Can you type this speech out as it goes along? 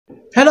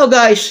Hello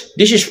guys,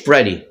 this is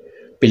Freddy,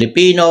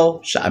 Filipino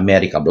sa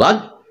America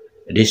Vlog.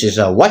 This is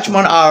a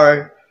Watchman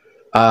Hour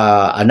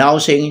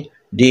announcing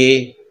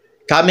the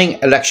coming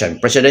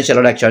election,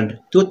 presidential election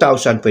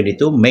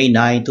 2022, May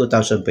 9,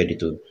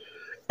 2022.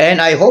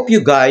 And I hope you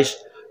guys,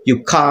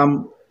 you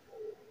come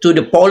to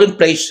the polling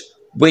place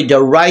with the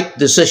right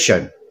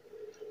decision.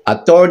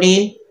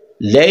 Atty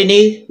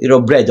Leni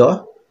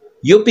Robredo,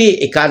 UP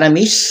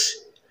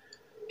economist,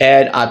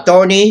 and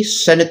Attorney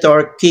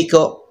Senator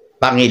Kiko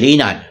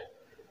Pangilinan,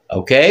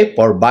 okay,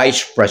 for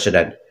Vice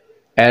President,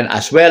 and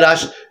as well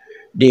as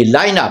the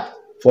lineup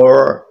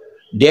for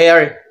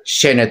their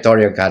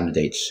senatorial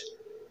candidates.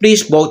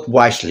 Please vote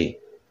wisely.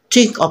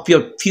 Think of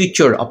your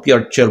future of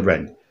your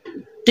children.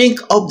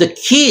 Think of the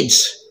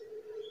kids,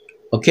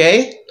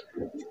 okay?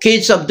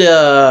 Kids of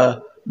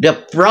the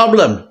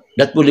problem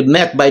that will be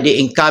met by the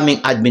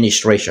incoming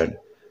administration.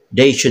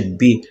 They should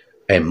be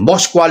a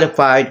most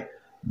qualified,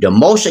 the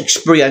most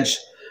experienced,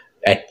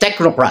 a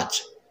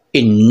technocrat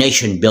in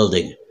nation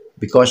building,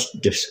 because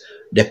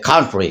the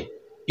country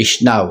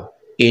is now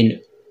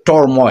in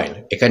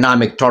turmoil,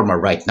 economic turmoil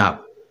right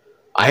now.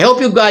 I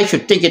hope you guys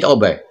should think it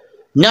over,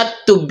 not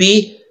to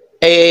be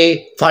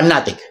a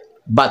fanatic,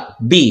 but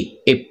be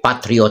a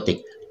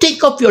patriotic.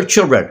 Think of your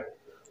children.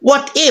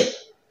 What if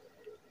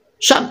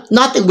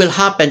nothing will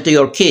happen to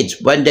your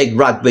kids when they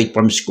graduate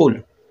from school?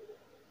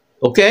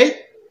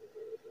 Okay?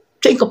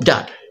 Think of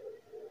that.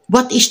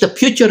 What is the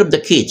future of the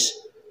kids?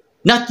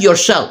 Not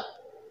yourself,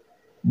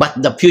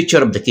 but the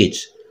future of the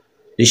kids.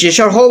 This is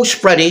your host,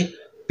 Freddy,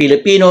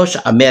 Filipino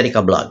sa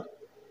America Vlog.